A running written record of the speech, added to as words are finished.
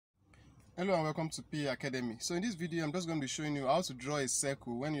Hello and welcome to PA Academy. So in this video I'm just going to be showing you how to draw a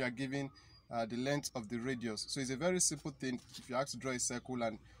circle when you are given the length of the radius. So it's a very simple thing if you asked to draw a circle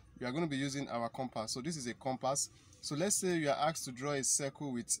and we are going to be using our compass. So this is a compass. So let's say you are asked to draw a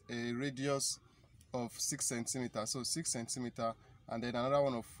circle with a radius of 6 centimeters. So 6 centimeters and then another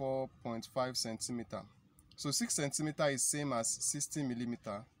one of 4.5 centimeters. So 6 centimeters is same as 60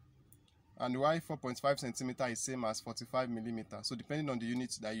 millimeter, and why 4.5 centimeters is same as 45 millimeter. So depending on the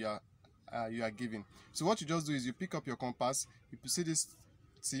units that you are given. So what you just do is you pick up your compass, you see this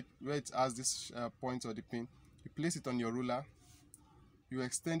tip where it has this point or the pin, you place it on your ruler, you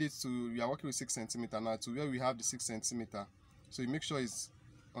extend it to, you are working with 6 centimeters now, to where we have the 6 centimeters. So you make sure it's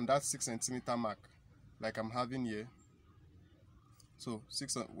on that 6 centimeter mark like I'm having here. So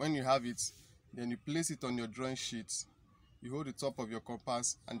when you have it, then you place it on your drawing sheet, you hold the top of your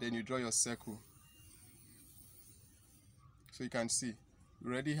compass and then you draw your circle. So you can see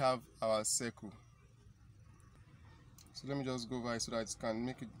we already have our circle. So let me just go over it so that it can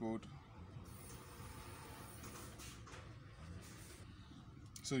make it bold.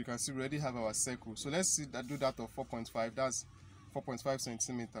 So you can see we already have our circle. So let's see that, do that of 4.5. That's 4.5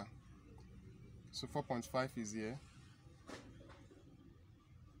 centimeters. So 4.5 is here.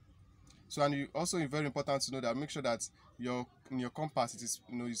 So, and also very important to know that make sure that in your compass it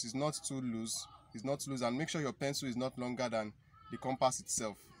is not too loose. It's not loose, and make sure your pencil is not longer than the compass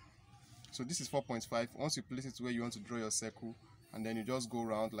itself. So this is 4.5. Once you place it where you want to draw your circle, and then you just go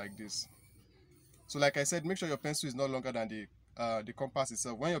around like this. So like I said, make sure your pencil is not longer than the compass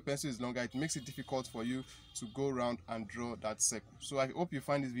itself. When your pencil is longer, it makes it difficult for you to go around and draw that circle. So I hope you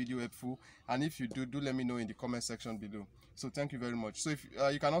find this video helpful, and if you do let me know in the comment section below. So thank you very much. So if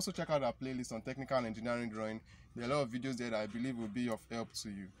you can also check out our playlist on technical and engineering drawing. There are a lot of videos there that I believe will be of help to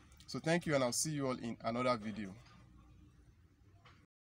you. So thank you, and I'll see you all in another video.